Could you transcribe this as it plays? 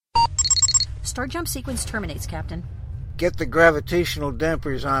Start jump sequence terminates, Captain. Get the gravitational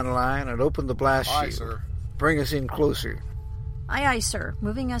dampers online and open the blast shield. Aye, sir. Bring us in closer. Aye, aye, sir.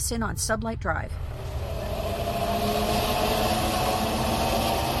 Moving us in on sublight drive.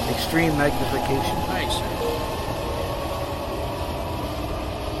 Extreme magnification. Aye, sir.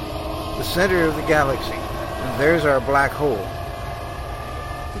 The center of the galaxy. And there's our black hole.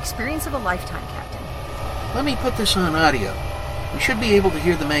 The experience of a lifetime, Captain. Let me put this on audio. We should be able to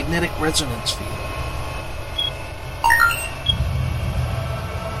hear the magnetic resonance field.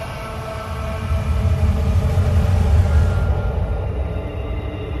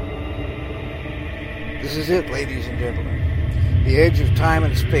 This is it, ladies and gentlemen. The edge of time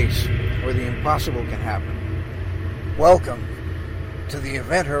and space, where the impossible can happen. Welcome to the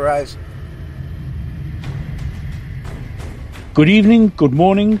event horizon. Good evening, good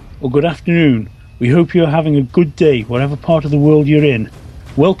morning, or good afternoon. We hope you're having a good day, whatever part of the world you're in.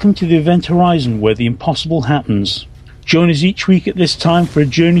 Welcome to the event horizon, where the impossible happens. Join us each week at this time for a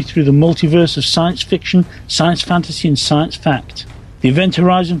journey through the multiverse of science fiction, science fantasy, and science fact. The event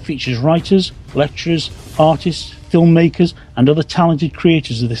horizon features writers, lecturers, artists, filmmakers, and other talented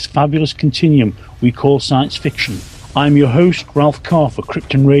creators of this fabulous continuum we call science fiction. I'm your host, Ralph Carr, for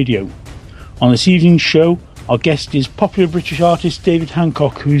Krypton Radio. On this evening's show, our guest is popular British artist David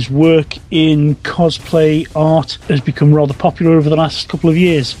Hancock, whose work in cosplay art has become rather popular over the last couple of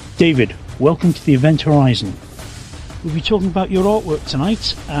years. David, welcome to the Event Horizon. We'll be talking about your artwork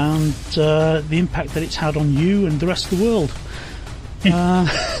tonight and the impact that it's had on you and the rest of the world.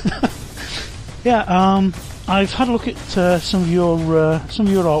 I've had a look at some of your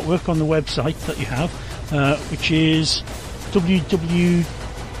artwork on the website that you have, which is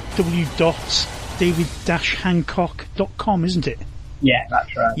www.david-hancock.com, isn't it? Yeah,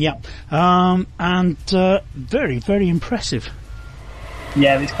 that's right. Yeah, and very, very impressive.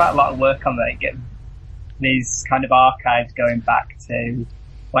 Yeah, there's quite a lot of work on there. Get these kind of archives going back to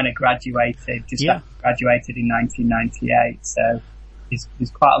when I graduated, graduated in 1998. So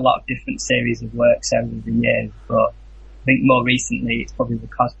there's quite a lot of different series of works over the years, but I think more recently it's probably the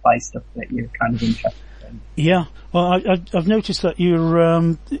cosplay stuff that you're kind of interested in. Yeah, well, I've noticed that you're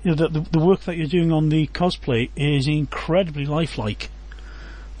the work that you're doing on the cosplay is incredibly lifelike.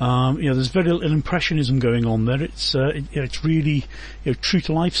 There's very little impressionism going on there. It's really true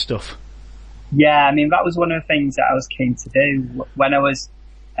to life stuff. Yeah, I mean that was one of the things that I was keen to do when I was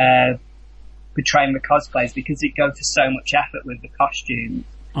portraying the cosplays, because it goes to so much effort with the costumes.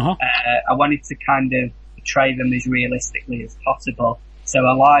 Uh-huh. I wanted to kind of portray them as realistically as possible. So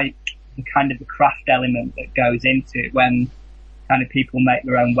I like the kind of the craft element that goes into it when kind of people make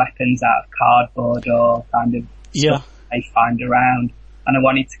their own weapons out of cardboard or kind of stuff they find around. And I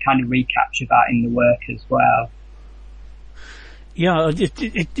wanted to kind of recapture that in the work as well. Yeah,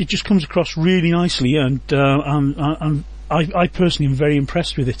 it just comes across really nicely, and I personally am very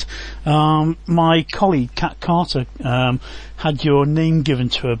impressed with it. My colleague Kat Carter had your name given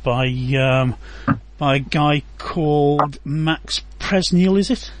to her by a guy called Max Presniel, is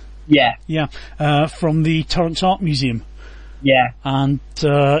it? Yeah. Yeah, from the Torrance Art Museum. Yeah. And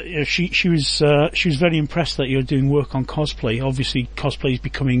she was very impressed that you're doing work on cosplay. Obviously, cosplay is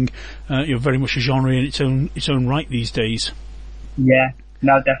becoming very much a genre in its own right these days. Yeah,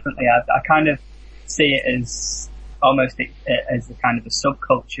 no, definitely. I kind of see it as almost as a kind of a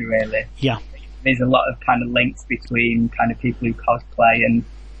subculture, really. Yeah. There's a lot of kind of links between kind of people who cosplay and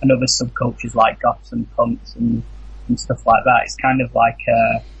other subcultures like goths and punks and stuff like that. It's kind of like,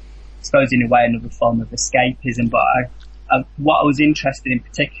 I suppose in a way, another form of escapism. But what I was interested in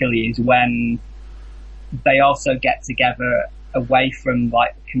particularly is when they also get together away from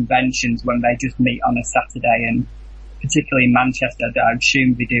like conventions, when they just meet on a Saturday, and particularly in Manchester, I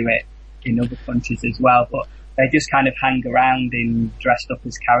assume they do it in other countries as well, but they just kind of hang around dressed up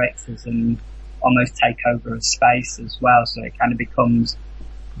as characters and almost take over a space as well. So it kind of becomes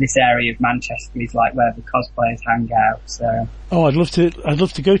this area of Manchester is like where the cosplayers hang out. So I'd love to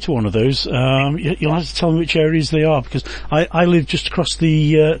go to one of those. You'll have to tell me which areas they are, because I live just across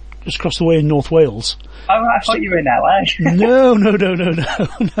the way in North Wales. Oh, I thought you were in LA. No.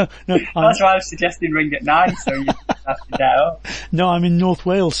 That's why I was suggesting ring at 9, so you have to get up. No, I'm in North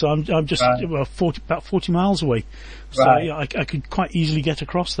Wales, so I'm just about 40 miles away. So yeah, I could quite easily get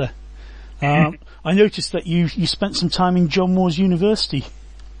across there. I noticed that you spent some time in John Moores University.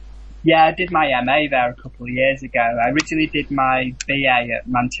 Yeah, I did my MA there a couple of years ago. I originally did my BA at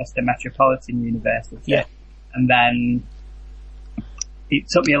Manchester Metropolitan University. Yeah. And then it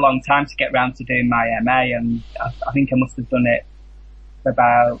took me a long time to get round to doing my MA, and I think I must have done it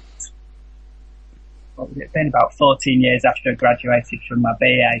about what was it, been about 14 years after I graduated from my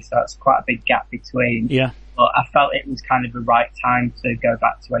BA, so that's quite a big gap between. Yeah. But I felt it was kind of the right time to go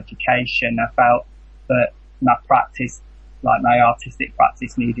back to education. I felt that my practice, like my artistic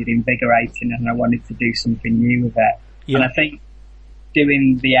practice, needed invigorating, and I wanted to do something new with it. Yeah. And I think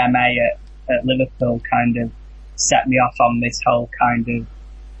doing the MA at Liverpool kind of set me off on this whole kind of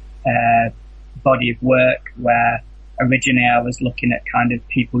body of work where originally I was looking at kind of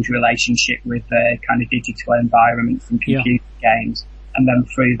people's relationship with kind of digital environments and computer games, and then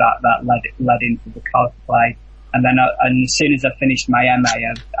through that led into the cosplay. And then and as soon as I finished my MA,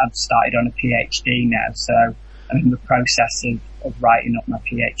 I've started on a PhD now, so I'm in the process of writing up my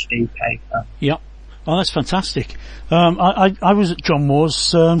PhD paper. Yeah. Oh, that's fantastic. I was at John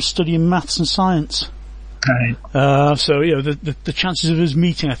Moore's studying maths and science. Right. So, you know, the chances of us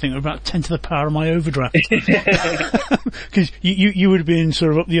meeting, I think, are about 10 to the power of my overdraft. Because you would have been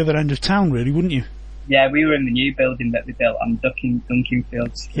sort of up the other end of town, really, wouldn't you? Yeah, we were in the new building that we built on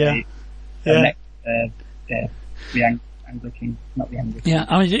Dunkingfield Street. Yeah. The Anglican, not the Anglican. Yeah,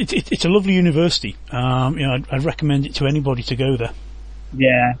 I mean, it's a lovely university. You know, I'd recommend it to anybody to go there.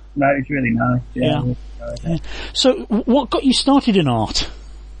 Yeah, no, it's really nice. Yeah. So, what got you started in art?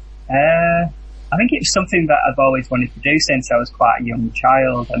 I think it's something that I've always wanted to do since I was quite a young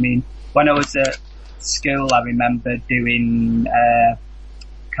child. I mean, when I was at school, I remember doing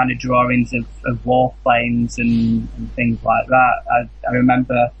kind of drawings of warplanes and things like that. I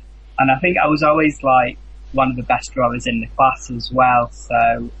remember, and I think I was always like one of the best drawers in the class as well.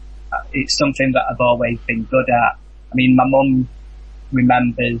 So it's something that I've always been good at. I mean, my mum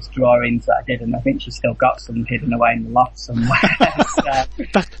remembers drawings that I did, and I think she's still got some hidden away in the loft somewhere.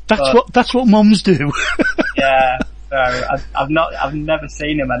 That's what mums do. Yeah, so I've never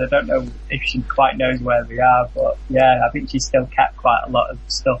seen them, and I don't know if she quite knows where they are. But yeah, I think she still kept quite a lot of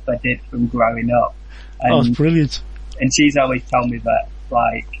stuff I did from growing up. And, that's brilliant. And she's always told me that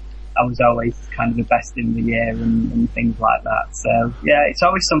like I was always kind of the best in the year and things like that. So yeah, it's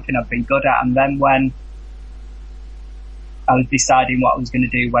always something I've been good at. And then when I was deciding what I was going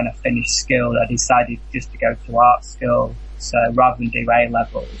to do when I finished school, I decided just to go to art school. So rather than do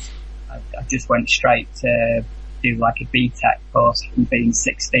A-levels, I just went straight to do like a BTEC course from being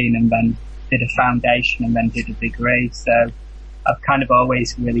 16, and then did a foundation and then did a degree. So I've kind of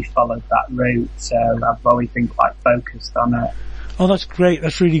always really followed that route. So I've always been quite focused on it. Oh, that's great.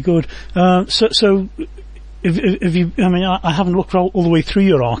 That's really good. So if you, I mean, I haven't looked all the way through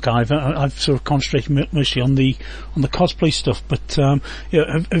your archive. I've sort of concentrated mostly on the cosplay stuff. But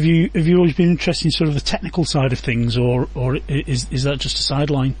have you always been interested in sort of the technical side of things, or is that just a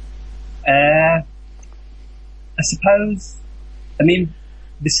sideline? I suppose. I mean,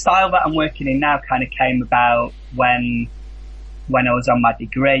 the style that I'm working in now kind of came about when I was on my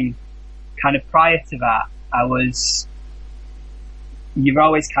degree. Kind of prior to that, you're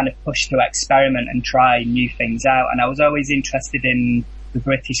always kind of pushed to experiment and try new things out. And I was always interested in the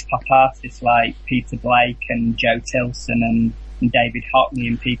British pop artists like Peter Blake and Joe Tilson and David Hockney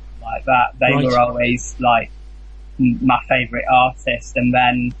and people like that. They were always like my favourite artists. And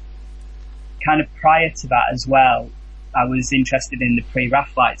then kind of prior to that as well, I was interested in the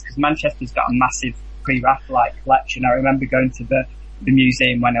pre-Raphaelites, because Manchester's got a massive pre-Raphaelite collection. I remember going to the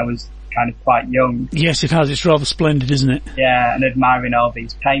museum when I was kind of quite young. Yes, it has. It's rather splendid, isn't it? Yeah, and admiring all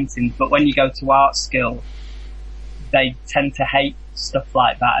these paintings. But when you go to art school, they tend to hate stuff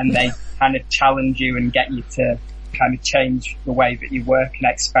like that, and they kind of challenge you and get you to kind of change the way that you work and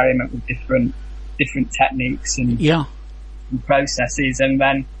experiment with different techniques and processes. And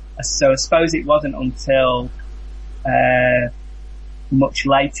then, so I suppose it wasn't until much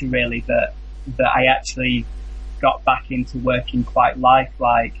later, really, that I actually got back into working quite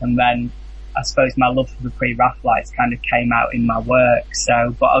lifelike, and then I suppose my love for the pre-Raphaelites kind of came out in my work.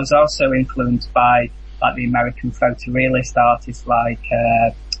 So, but I was also influenced by like the American photorealist artists like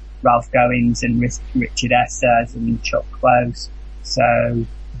Ralph Goins and Richard Esses and Chuck Close. So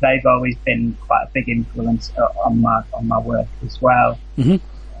they've always been quite a big influence on my work as well. Mm-hmm.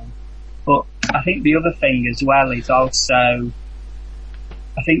 But I think the other thing as well is also,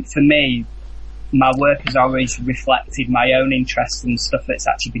 I think for me, my work has always reflected my own interests and stuff that's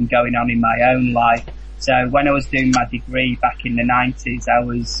actually been going on in my own life. So when I was doing my degree back in the 90s, I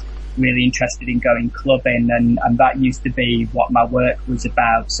was really interested in going clubbing, and that used to be what my work was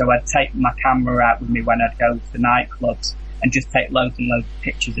about. So I'd take my camera out with me when I'd go to the nightclubs and just take loads and loads of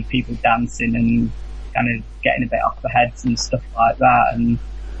pictures of people dancing and kind of getting a bit off their heads and stuff like that.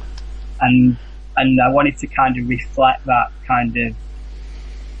 And I wanted to kind of reflect that kind of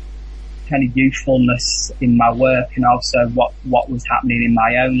kind of youthfulness in my work, and also what was happening in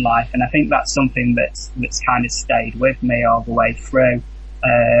my own life. And I think that's something that's kind of stayed with me all the way through.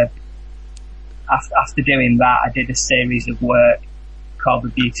 After doing that, I did a series of work called The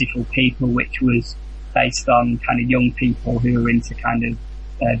Beautiful People, which was based on kind of young people who were into kind of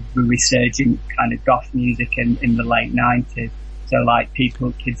the resurgent kind of goth music in the late 90s. So like kids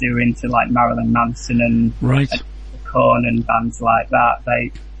who were into like Marilyn Manson and Korn and bands like that.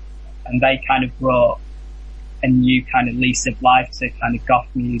 They kind of brought a new kind of lease of life to kind of goth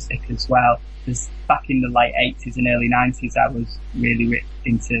music as well. Because back in the late 80s and early 90s, I was really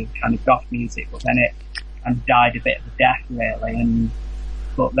into kind of goth music, but then it kind of died a bit of a death really,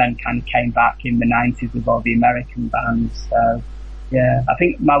 but then kind of came back in the 90s with all the American bands. So yeah, I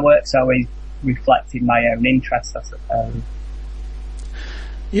think my work's always reflected my own interests, I suppose.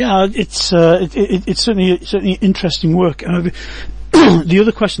 Yeah, it's certainly interesting work. The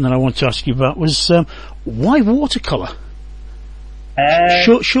other question that I want to ask you about was why watercolour?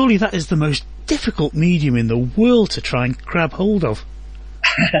 Surely that is the most difficult medium in the world to try and grab hold of.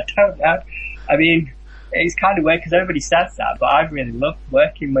 I don't know. I mean, it's kind of weird because everybody says that, but I've really loved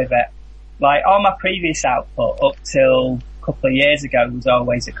working with it. Like, all my previous output up till a couple of years ago was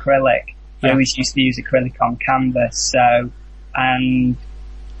always acrylic. I always used to use acrylic on canvas, so, and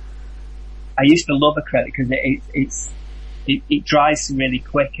I used to love acrylic because it dries really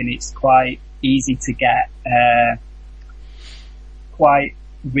quick, and it's quite easy to get quite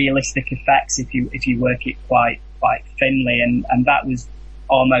realistic effects if you work it quite thinly, and that was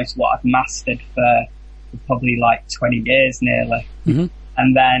almost what I've mastered for probably like 20 years nearly. Mm-hmm.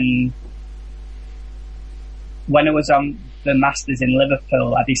 And then when I was on the Masters in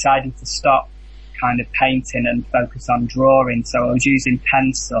Liverpool, I decided to stop kind of painting and focus on drawing, so I was using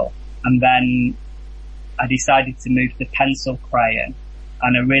pencil, and then I decided to move to pencil crayon,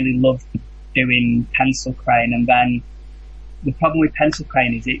 and I really loved doing pencil crayon. And then the problem with pencil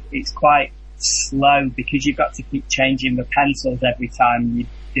crayon is it's quite slow because you've got to keep changing the pencils every time you're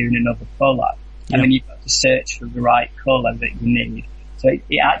doing another colour, and then you've got to search for the right colour that you need. So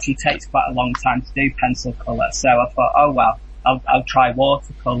it actually takes quite a long time to do pencil colour. So I thought, oh well, I'll try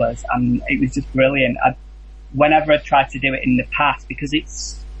watercolours, and it was just brilliant. Whenever I tried to do it in the past, because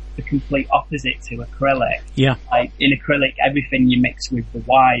it's the complete opposite to acrylic. Yeah. Like in acrylic, everything you mix with the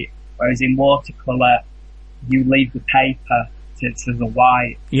white, whereas in watercolour, you leave the paper to the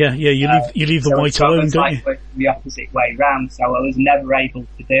white. Yeah, you leave the white alone, don't you? The opposite way round, so I was never able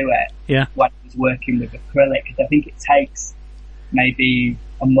to do it when I was working with acrylic, because I think it takes maybe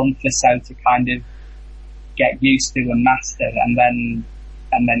a month or so to kind of get used to and master, and then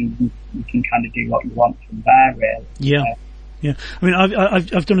you can kind of do what you want from there, really. Yeah. Yeah, I mean,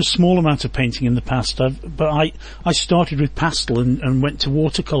 I've done a small amount of painting in the past, but I started with pastel and went to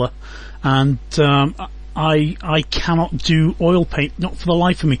watercolour, and I cannot do oil paint, not for the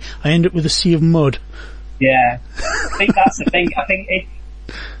life of me. I end up with a sea of mud. Yeah, I think that's the thing.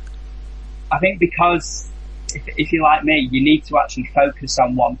 I think because if you're like me, you need to actually focus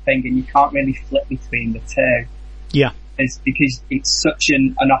on one thing, and you can't really flip between the two. Yeah, it's because it's such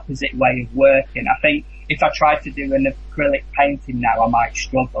an opposite way of working. I think if I tried to do an acrylic painting now, I might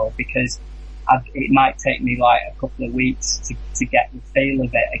struggle because it might take me like a couple of weeks to get the feel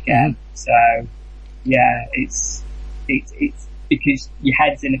of it again. So yeah, it's because your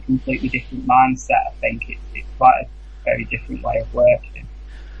head's in a completely different mindset. I think it's quite a very different way of working.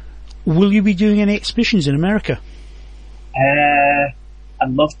 Will you be doing any exhibitions in America? I'd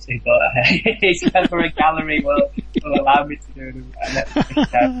love to, but it's never a gallery will allow me to do an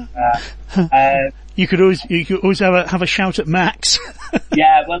exhibition. You could always have a shout at Max.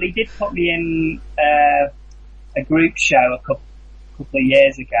 Yeah, well, he did put me in a group show a couple of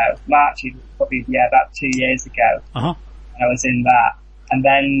years ago. Well, actually, probably about 2 years ago. Uh-huh. I was in that, and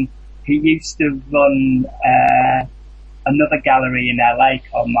then he used to run another gallery in LA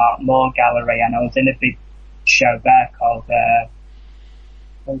called Mark Moore Gallery, and I was in a big show there called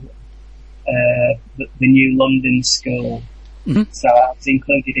the New London School. Mm-hmm. So I was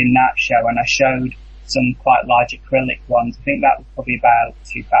included in that show, and I showed some quite large acrylic ones. I think that was probably about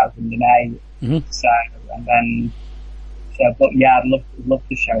 2008. Mm-hmm. But yeah, I'd love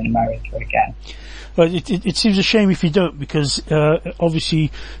to show in America again. Well, it seems a shame if you don't, because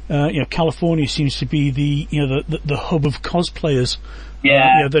obviously, California seems to be the hub of cosplayers.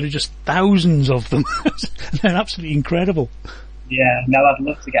 Yeah, there are just thousands of them. They're absolutely incredible. Yeah, no, I'd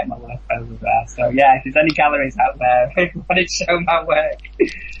love to get my work over there. So yeah, if there's any galleries out there who want to show my work,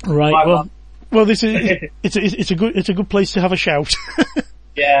 right? Well, this is it's a good place to have a shout.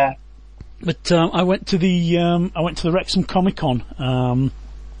 Yeah. But I went to the Wrexham Comic Con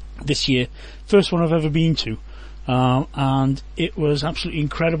this year. First one I've ever been to. And it was absolutely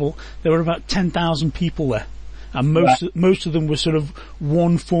incredible. There were about 10,000 people there. And most of them were sort of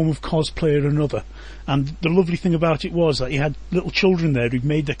one form of cosplay or another. And the lovely thing about it was that you had little children there who'd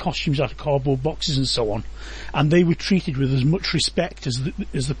made their costumes out of cardboard boxes and so on. And they were treated with as much respect as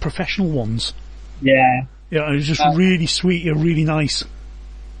the professional ones. Yeah. Yeah, it was just really sweet and really nice.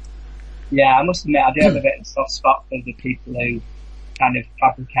 Yeah, I must admit, I do have a bit of a soft spot for the people who kind of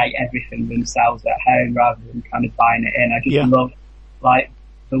fabricate everything themselves at home rather than kind of buying it in. I just love, like,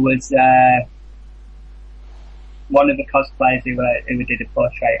 there was one of the cosplayers who did a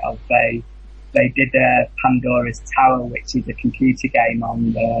portrait of, they did Pandora's Tower, which is a computer game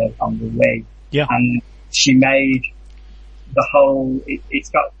on the Wii. Yeah. And she made the whole, it's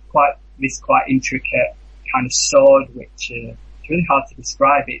got quite intricate kind of sword, which it's really hard to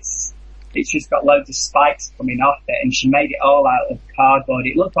describe. It's just got loads of spikes coming off it, and she made it all out of cardboard.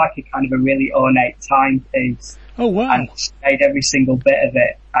 It looked like a kind of a really ornate timepiece. Oh, wow. And she made every single bit of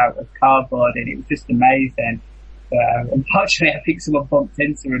it out of cardboard, and it was just amazing. Unfortunately, I think someone bumped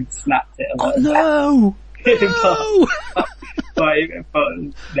into her and snapped it a little bit. No! but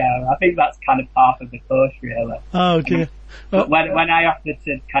no, I think that's kind of part of the course, really. Oh, dear. But when I offer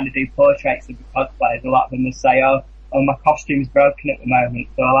to kind of do portraits of the cosplayers, a lot of them will say, oh, my costume's broken at the moment,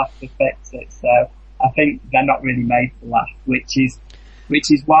 so I'll have to fix it. So I think they're not really made to last, which is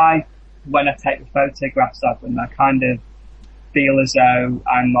why when I take the photographs of them, I kind of feel as though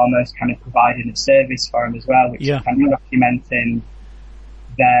I'm almost kind of providing a service for them as well, which is kind of documenting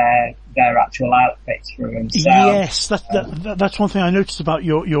their actual outfits for them. So, yes, that's one thing I noticed about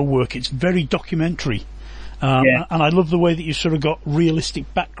your work. It's very documentary. And I love the way that you sort of got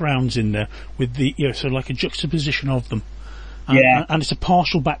realistic backgrounds in there with the, sort of like a juxtaposition of them. And it's a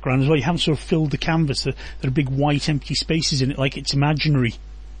partial background as well. You haven't sort of filled the canvas. There are big white empty spaces in it, like it's imaginary.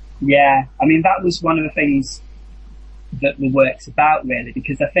 Yeah, I mean, that was one of the things that the work's about, really,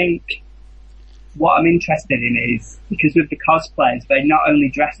 because I think what I'm interested in is, because with the cosplayers, they not only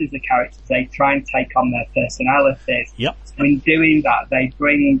dress as the characters, they try and take on their personalities. Yep. So in doing that, they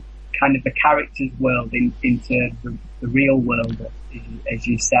bring kind of the character's world into the real world, as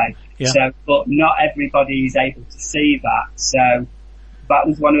you say. Yeah. So, but not everybody is able to see that. So that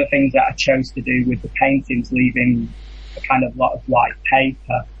was one of the things that I chose to do with the paintings, leaving a kind of lot of white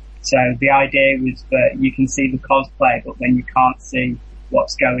paper. So the idea was that you can see the cosplay, but then you can't see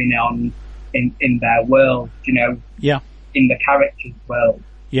what's going on in their world, in the character's world.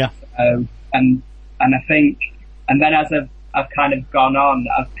 Yeah. And I think, and then as I've kind of gone on,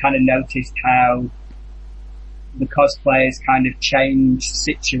 I've kind of noticed how the cosplayers kind of change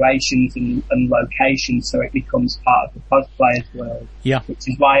situations and locations, so it becomes part of the cosplayer's world. Yeah. Which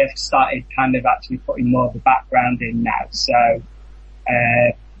is why I've started kind of actually putting more of the background in now. So,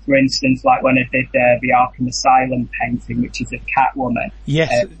 for instance, like when I did the Arkham Asylum painting, which is a Catwoman.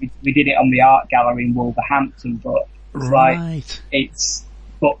 Yes. We did it on the art gallery in Wolverhampton, but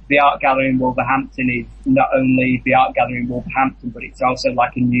but the art gallery in Wolverhampton is not only the art gallery in Wolverhampton, but it's also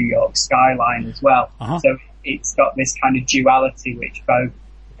like a New York skyline as well. Uh-huh. So it's got this kind of duality which both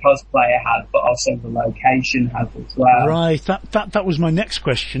the cosplayer has, but also the location has as well. Right. That was my next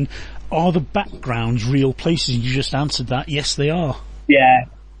question. Are the backgrounds real places? You just answered that. Yes, they are. Yeah.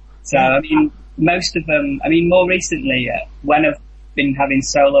 So, I mean, most of them, more recently, when I've been having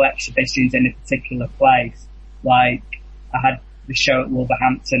solo exhibitions in a particular place, like I had the show at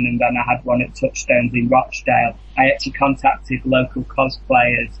Wolverhampton and then I had one at Touchstones in Rochdale, I actually contacted local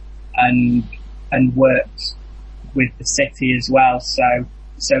cosplayers and worked with the city as well. So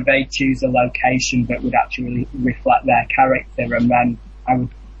they choose a location that would actually reflect their character, and then I would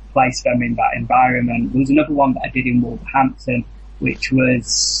place them in that environment. There was another one that I did in Wolverhampton, which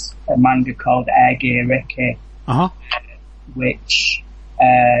was a manga called Air Gear Ricky, which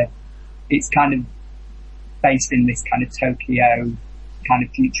it's kind of based in this kind of Tokyo, kind of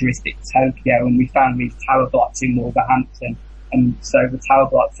futuristic Tokyo, and we found these tower blocks in Wolverhampton, and so the tower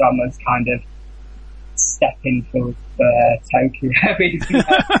blocks are almost kind of stepping for Tokyo.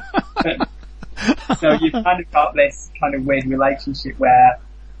 So you've kind of got this kind of weird relationship where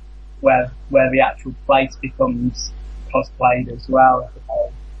the actual place becomes cosplayed as well, I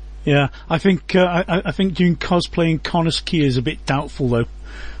suppose. Yeah, I think doing cosplay in Konosuke is a bit doubtful though.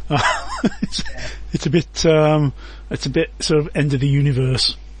 It's a bit sort of end of the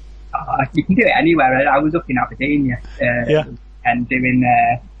universe. You can do it anywhere. I was up in Aberdeen, and doing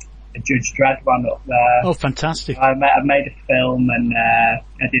a Judge Dredd one up there. Oh, fantastic! I made a film and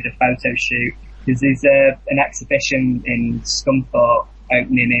I did a photo shoot, because there's an exhibition in Scunthorpe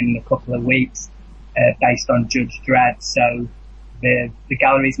opening in a couple of weeks based on Judge Dredd. So the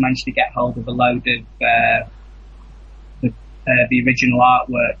gallery's managed to get hold of a load of the original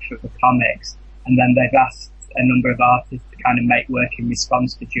artwork for the comics, and then they've asked a number of artists to kind of make work in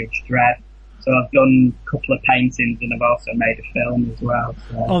response to Judge Dredd. So I've done a couple of paintings, and I've also made a film as well.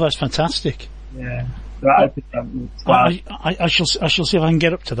 So, oh, that's fantastic. Yeah. So that opens up as well. I shall see if I can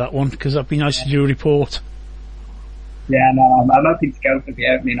get up to that one, because that'd be nice to do a report. Yeah, no, I'm hoping to go for the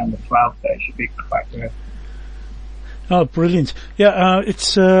opening on the 12th, so it should be quite good. Oh, brilliant! Yeah,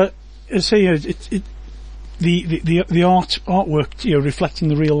 it's the artwork, you know, reflecting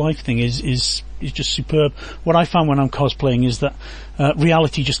the real life thing is just superb. What I found when I'm cosplaying is that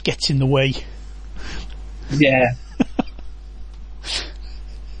reality just gets in the way. Yeah.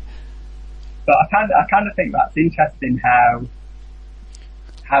 But I kind of think that's interesting how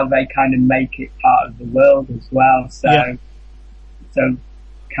they kind of make it part of the world as well. So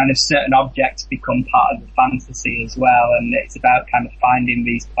kind of certain objects become part of the fantasy as well, and it's about kind of finding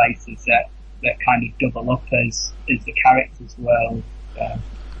these places that kind of double up as the character's world.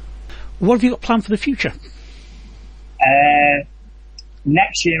 What have you got planned for the future?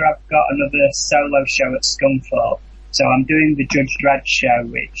 Next year I've got another solo show at Scunthorpe. So I'm doing the Judge Dredd show,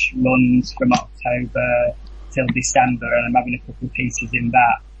 which runs from October till December, and I'm having a couple of pieces in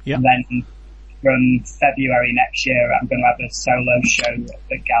that. Yep. And then from February next year, I'm going to have a solo show at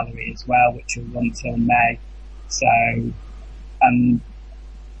the gallery as well, which will run till May. So,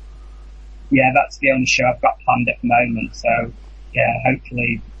 yeah, that's the only show I've got planned at the moment. So, yeah,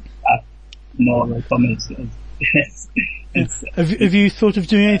 hopefully more will come as Have you thought of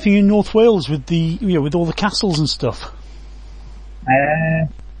doing anything in North Wales with with all the castles and stuff? I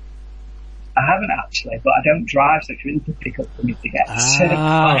haven't actually, but I don't drive, so it's really difficult for me to get to certain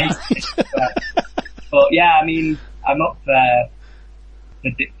places. But yeah, I mean, I'm up for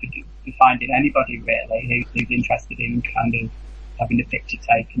finding anybody really who's interested in kind of having a picture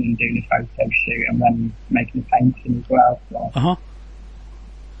taken and doing a photo shoot and then making a painting as well. So.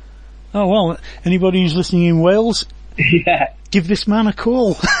 Oh well, anybody who's listening in Wales, yeah, give this man a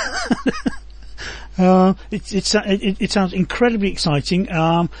call. It sounds incredibly exciting,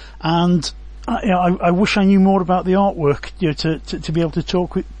 and I wish I knew more about the artwork, to be able to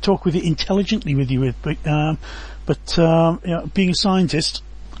talk with it intelligently with you. But being a scientist,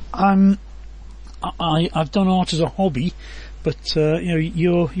 I've done art as a hobby, but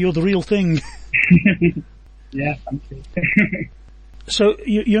you're the real thing. Yeah, thank you. So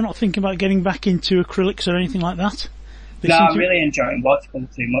you're not thinking about getting back into acrylics or anything like that? No, I'm really enjoying watercolour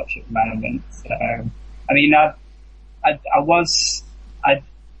too much at the moment. So, I mean, I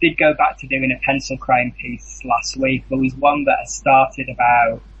did go back to doing a pencil crayon piece last week. There was one that I started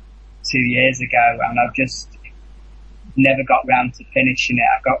about 2 years ago, and I've just never got round to finishing it.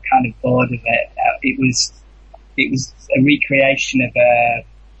 I got kind of bored of it. It was a recreation of a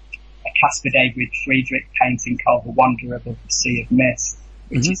Caspar David Friedrich painting called The Wanderer Above the Sea of Mist,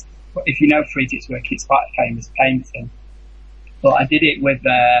 which is, if you know Friedrich's work, it's quite a famous painting. But I did it with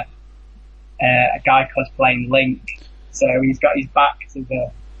a guy cosplaying Link, so he's got his back to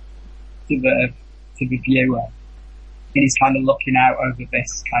the viewer, and he's kind of looking out over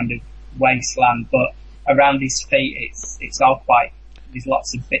this kind of wasteland, but around his feet it's all quite, there's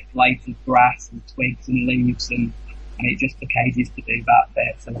lots of big blades of grass and twigs and leaves, and it just took ages to do that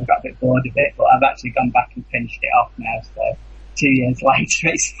bit, so I got a bit bored of it, but I've actually gone back and finished it off now, so 2 years later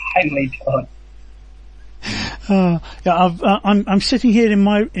it's finally done. I'm sitting here in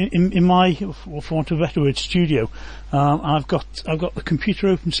my, for want of a better word, studio. I've got the computer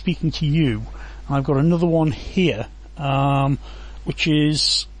open speaking to you, and I've got another one here, which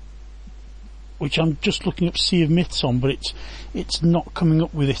I'm just looking up Sea of Myths on, but it's not coming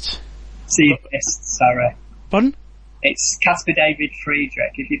up with it. Sea of Myths, sorry. Pardon? It's Caspar David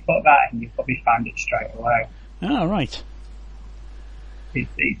Friedrich. If you put that in, you'll probably find it straight away. Ah, right.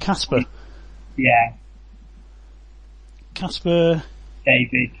 Caspar. Yeah. Caspar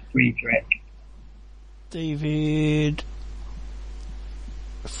David Friedrich. David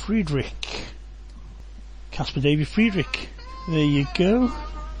Friedrich. Caspar David Friedrich. There you go.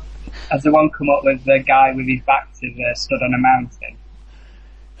 Has the one come up with the guy with his back to stood on a mountain?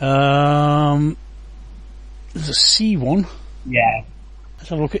 There's a C one. Yeah. Let's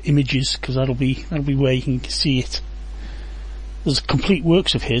have a look at images, because that'll be where you can see it. There's complete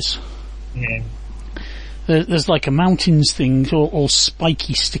works of his. Yeah. There's like a mountains thing, all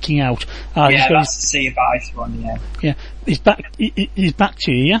spiky, sticking out. Yeah, that's the Sea of Ice one, yeah. Yeah. He's back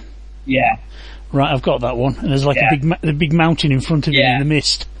to you, yeah? Yeah. Right, I've got that one. And there's like a big mountain in front of him in the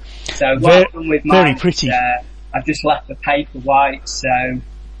mist. So what I've done with mine, very pretty. I've just left the paper white, so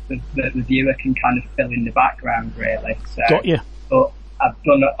the viewer can kind of fill in the background, really. So, got you. but I've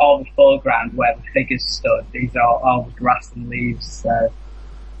done all the foreground where the figures stood. These are all the grass and leaves. So,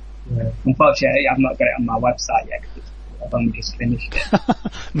 yeah. Unfortunately, I've not got it on my website yet because I've only just finished it.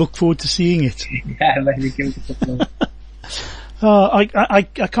 Look forward to seeing it. Yeah, maybe give it a couple of... I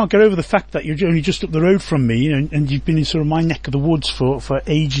can't get over the fact that you're only just up the road from me, and you've been in sort of my neck of the woods for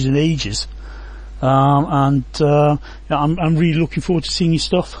ages and ages. I'm really looking forward to seeing your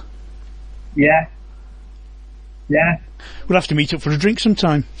stuff. Yeah. Yeah. We'll have to meet up for a drink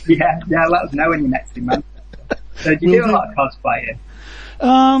sometime. Yeah, let us know when you're next in Manchester. So do you do a lot of cosplaying?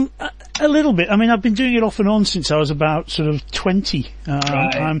 A little bit. I mean, I've been doing it off and on since I was about sort of 20.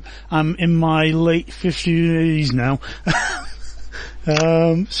 Right. I'm in my late 50s now.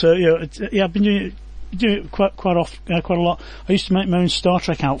 So I've been doing it quite a lot. I used to make my own Star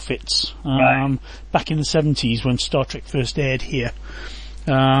Trek outfits, back in the 70s when Star Trek first aired here.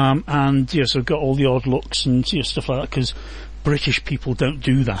 So I've got all the odd looks and stuff like that because British people don't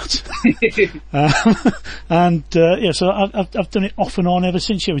do that. So I've done it off and on ever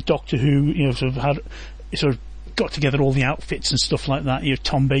since. With Doctor Who, sort of got together all the outfits and stuff like that.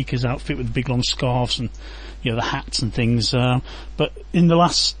 Tom Baker's outfit with the big long scarves and the hats and things. But in the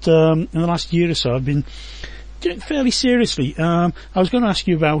last year or so, I've been doing it fairly seriously. I was going to ask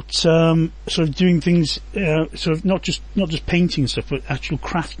you about sort of doing things, sort of not just painting and stuff, but actual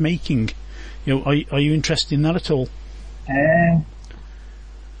craft making. Are you interested in that at all?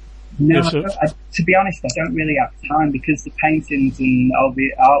 No, to be honest, I don't really have time because the paintings and all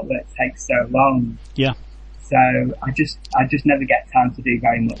the artwork takes so long. Yeah. So I just never get time to do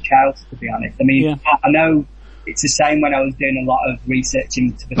very much else, to be honest. I mean, I know it's the same when I was doing a lot of research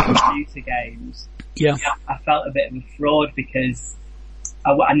into the computer games. Yeah. I felt a bit of a fraud because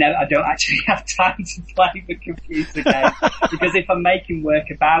I don't actually have time to play the computer game because if I'm making work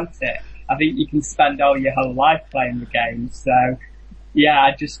about it, I think you can spend all your whole life playing the game. So,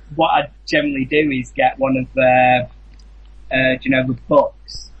 yeah, what I generally do is get one of the, the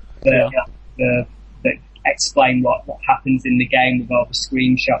books that explain what happens in the game with all the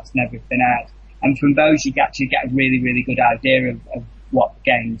screenshots and everything else. And from those, you actually get a really, really good idea of what the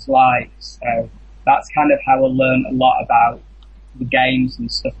game's like. So that's kind of how I learned a lot about the games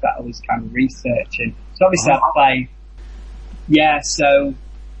and stuff that I was kind of researching. So obviously I play, so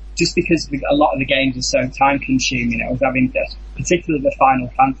just because a lot of the games are so time consuming, I was having particularly the Final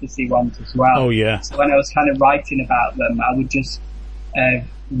Fantasy ones as well. Oh yeah. So when I was kind of writing about them, I would just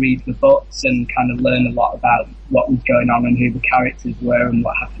read the books and kind of learn a lot about what was going on and who the characters were and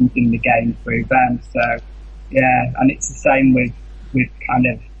what happened in the game through them. So yeah, and it's the same with kind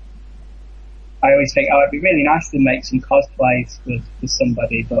of, I always think, it'd be really nice to make some cosplays for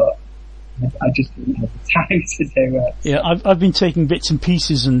somebody, but I just didn't have the time to do it. Yeah, I've been taking bits and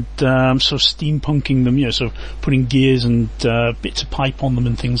pieces and sort of steampunking them, so putting gears and bits of pipe on them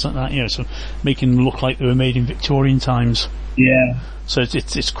and things like that, so making them look like they were made in Victorian times. Yeah. So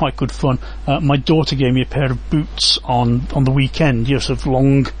it's quite good fun. My daughter gave me a pair of boots on the weekend, sort of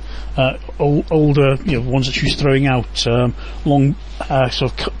long, older, ones that she was throwing out, long, sort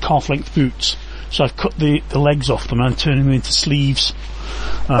of calf-length boots. So I've cut the legs off them and turning them into sleeves.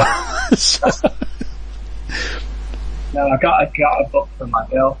 No, I got a book from my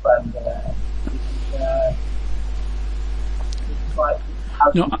girlfriend.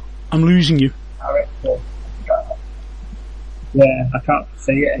 No, I'm losing you. Yeah, I can't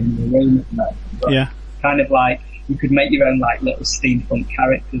see it in the room at the moment. But yeah. Kind of like you could make your own like little steampunk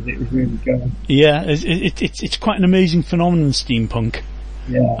characters. It was really good. Yeah, it's quite an amazing phenomenon, steampunk.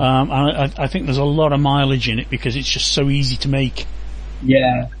 Yeah. I think there's a lot of mileage in it because it's just so easy to make.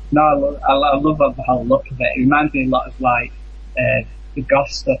 Yeah. No, I love the whole look of it. It reminds me a lot of like the goth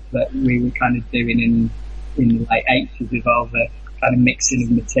stuff that we were kind of doing in the late 80s with all the kind of mixing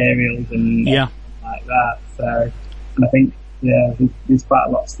of materials and like that. So, and I think there's quite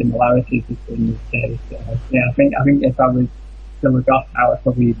a lot of similarities between the two. So, yeah, I think if I was still a goth now, I'd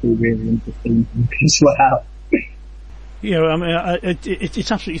probably be really into steampunk as well. I mean,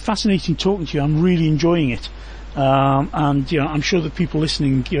 it's absolutely fascinating talking to you. I'm really enjoying it. And I'm sure that people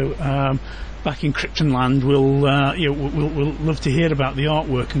listening, back in Kryptonland will love to hear about the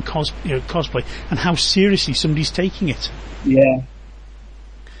artwork and cosplay and how seriously somebody's taking it. Yeah.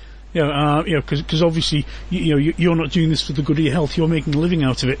 Because obviously, you're not doing this for the good of your health. You're making a living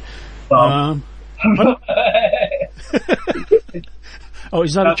out of it. Oh,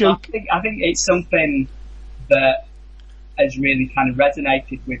 is that a joke? I think it's something that has really kind of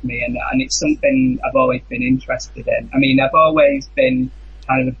resonated with me, and it's something I've always been interested in. I mean, I've always been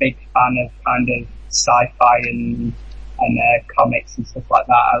kind of a big fan of kind of sci-fi and comics and stuff like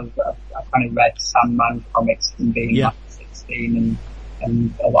that. I've kind of read Sandman comics from being like 6 Frankenstein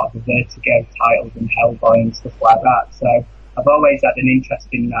and a lot of the Vertigo titles and Hellboy and stuff like that. So I've always had an interest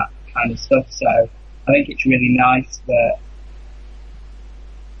in that kind of stuff. So I think it's really nice that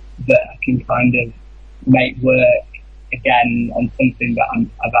I can kind of make work again on something that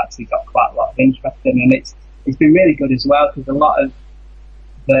I've actually got quite a lot of interest in, and it's been really good as well, because a lot of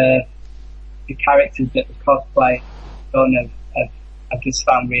the characters that the cosplay done I've just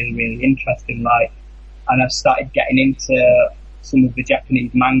found really, really interesting, like, and I've started getting into some of the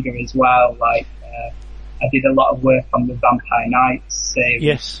Japanese manga as well, like I did a lot of work on the Vampire Knights series.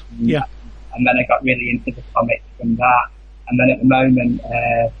 Yes, yeah. And then I got really into the comics from that, and then at the moment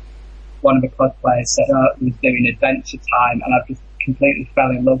one of the cosplayers said, he was doing Adventure Time, and I've just completely fell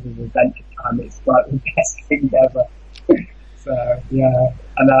in love with Adventure Time. It's like the best thing ever. So, yeah.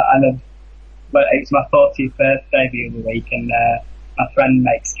 But it's my 40th birthday the other week, and my friend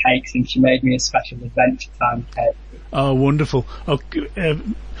makes cakes, and she made me a special Adventure Time cake. Oh, wonderful. Oh,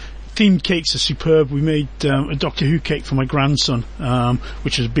 themed cakes are superb. We made a Doctor Who cake for my grandson,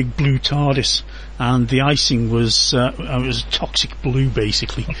 which was a big blue TARDIS, and the icing was toxic blue,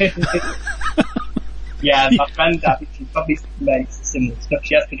 basically. Yeah, my friend, I think she probably makes similar stuff.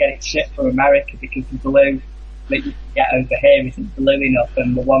 She has to get it shipped from America because the blue that you can get over here isn't blue enough,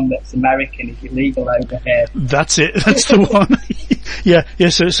 and the one that's American is illegal over here. That's it. That's the one. Yeah.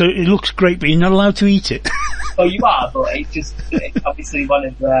 So it looks great, but you're not allowed to eat it. Oh, you are, but it's obviously one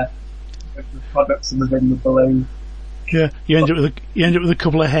of the products within the blue. Yeah, you end up with a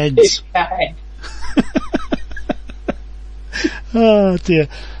couple of heads. Oh dear.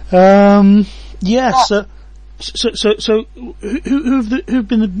 Yes. So who've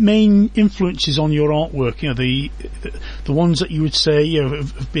been the main influences on your artwork? You know, the ones that you would say, you know,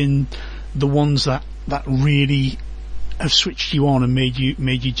 have been the ones that really have switched you on and made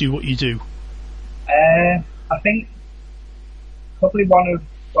you do what you do. I think probably one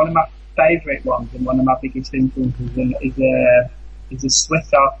of my favourite ones and one of my biggest influences is a Swiss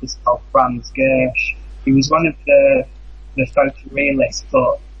artist called Franz Gersh. He was one of the photorealists,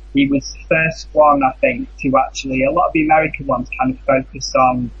 but he was the first one, I think, to actually, a lot of the American ones kind of focused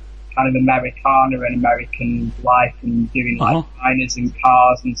on kind of Americana and American life and doing like diners and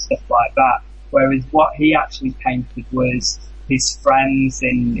cars and stuff like that. Whereas what he actually painted was his friends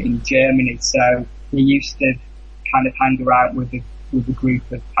in Germany. So he used to kind of hang around with a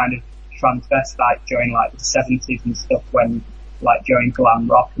group of kind of transvestites during like the 70s and stuff, when like during glam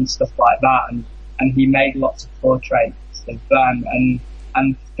rock and stuff like that. And he made lots of portraits of them.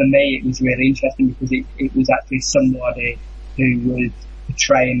 And for me, it was really interesting because it was actually somebody who was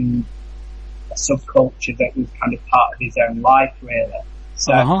portraying a subculture that was kind of part of his own life, really.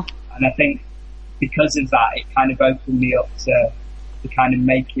 So, and I think because of that, it kind of opened me up to kind of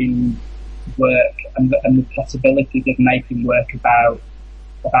making work and the possibilities of making work about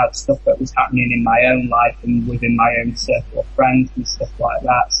stuff that was happening in my own life and within my own circle of friends and stuff like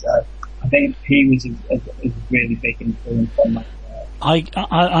that. So I think he was a really big influence on my work.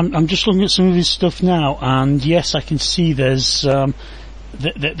 I'm just looking at some of his stuff now, and yes, I can see there's a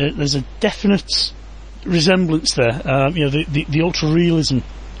definite resemblance there. You know, the ultra realism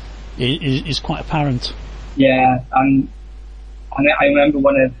is quite apparent. Yeah, and I remember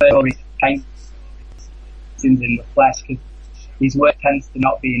one of the paintings in the flesh, because his work tends to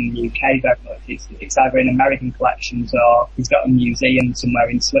not be in the UK very much. It's either in American collections or he's got a museum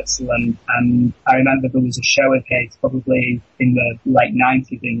somewhere in Switzerland. And I remember there was a show of his probably in the late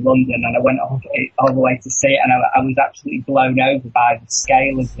 90s in London, and I went all the way to see it, and I was absolutely blown over by the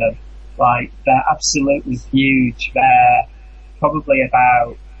scale of them. Like, they're absolutely huge. They're probably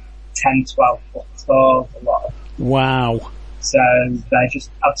about 10, 12 foot tall, a lot of them. Wow. So they're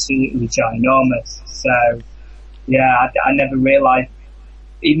just absolutely ginormous. So yeah, I never realised,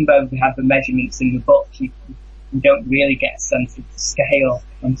 even though we have the measurements in the book, you don't really get a sense of the scale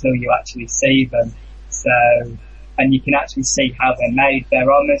until you actually see them. So, and you can actually see how they're made.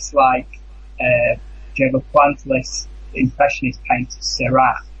 They're almost like, do you have a pointillist impressionist painter,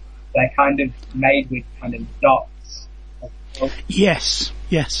 Seurat? They're kind of made with kind of dots. Yes.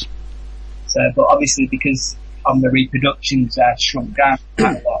 So, but obviously because on the reproductions they're shrunk down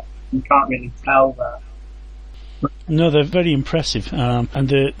quite a lot, you can't really tell that. No, they're very impressive. And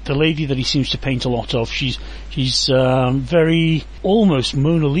the lady that he seems to paint a lot of, she's very almost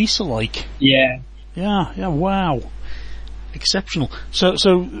Mona Lisa-like. Yeah. Yeah. Wow. Exceptional. So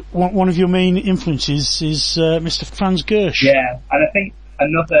one of your main influences is Mr. Franz Gersh. Yeah, and I think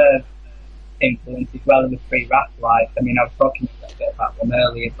another influence as well in the pre-rap life. I mean, I was talking a little bit about them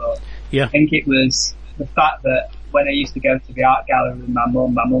earlier, but yeah. I think it was the fact that when I used to go to the art gallery with my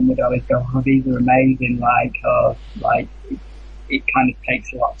mum would always go, "Oh, these are amazing!" It kind of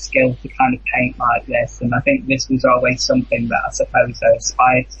takes a lot of skill to kind of paint like this, and I think this was always something that I suppose I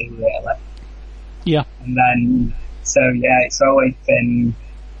aspired to, really. Yeah. And then, so yeah, it's always been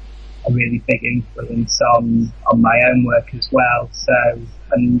a really big influence on my own work as well. So,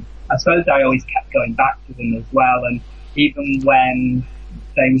 and I suppose I always kept going back to them as well, and even when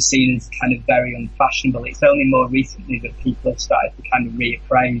they were seen as kind of very unfashionable, it's only more recently that people have started to kind of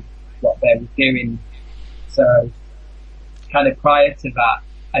reappraise what they were doing. So, kind of prior to that,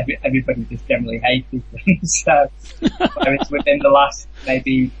 everybody just generally hated them. So, whereas within the last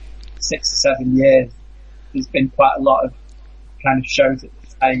maybe 6 or 7 years, there's been quite a lot of kind of shows at the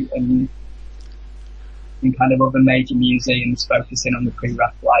State and kind of other major museums focusing on the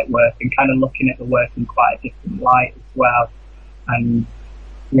pre-Raphaelite work and kind of looking at the work in quite a different light as well. And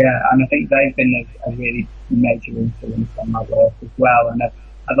yeah, and I think they've been a really major influence on my work as well. And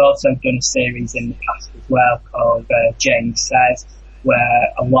I've also done a series in the past as well called James Says,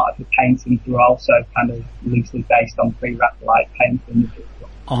 where a lot of the paintings were also kind of loosely based on pre-Raphaelite paintings.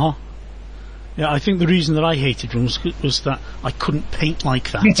 Yeah, I think the reason that I hated them was that I couldn't paint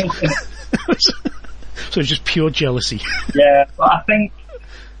like that. So it's just pure jealousy. Yeah, but I think,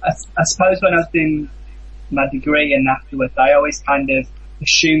 I suppose when I was doing my degree and afterwards, I always kind of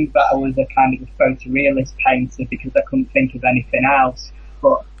assumed that I was a kind of a photorealist painter because I couldn't think of anything else.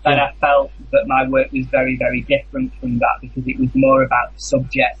 But then I felt that my work was very, very different from that because it was more about the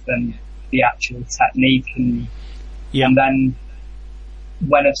subject than the actual technique. And then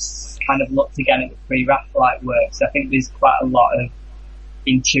when I've kind of looked again at the pre-Raphaelite works, I think there's quite a lot of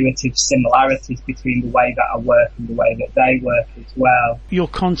intuitive similarities between the way that I work and the way that they work as well. Your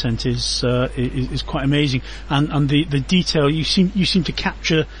content is quite amazing, and the detail you seem to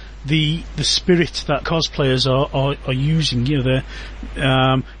capture the spirit that cosplayers are using. You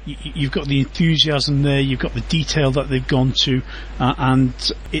know, you've got the enthusiasm there, you've got the detail that they've gone to, and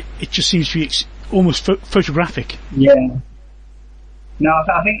it just seems to be almost photographic. Yeah. No,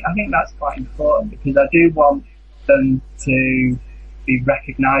 I think that's quite important because I do want them to be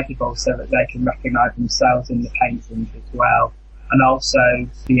recognisable so that they can recognise themselves in the paintings as well, and also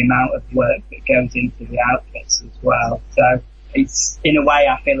the amount of work that goes into the outfits as well. So it's, in a way,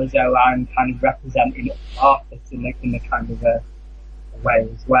 I feel as though I'm kind of representing artists in a kind of a way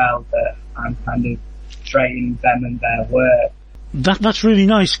as well, that I'm kind of portraying them and their work. That's really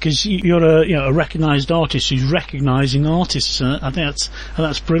nice because you're a recognised artist who's recognising artists. I think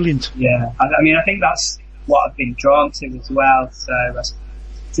that's brilliant. Yeah, I mean, I think that's what I've been drawn to as well. So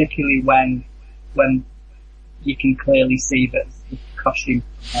particularly when you can clearly see that the costume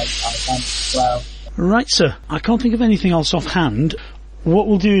as well. Right, sir. I can't think of anything else offhand. What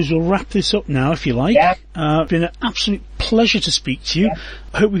we'll do is we'll wrap this up now, if you like. Yeah. It's been an absolute pleasure to speak to you. Yeah.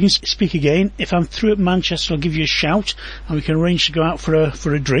 I hope we can speak again. If I'm through at Manchester, I'll give you a shout, and we can arrange to go out for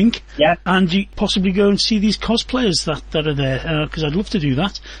a drink. Yeah. And you possibly go and see these cosplayers that are there, because I'd love to do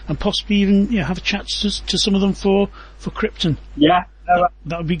that, and possibly even have a chat to some of them for Krypton. Yeah.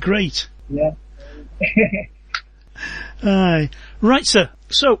 That would be great. Yeah. Right, sir.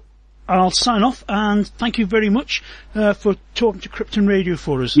 So I'll sign off, and thank you very much for talking to Krypton Radio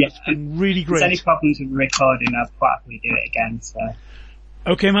for us. Yeah. It's been really great. If there's any problems with recording, I'll quite happily do it again. So.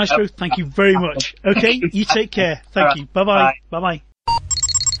 Okay, Maestro, thank you very much. Okay, you take care. Thank you. Bye-bye. Bye-bye.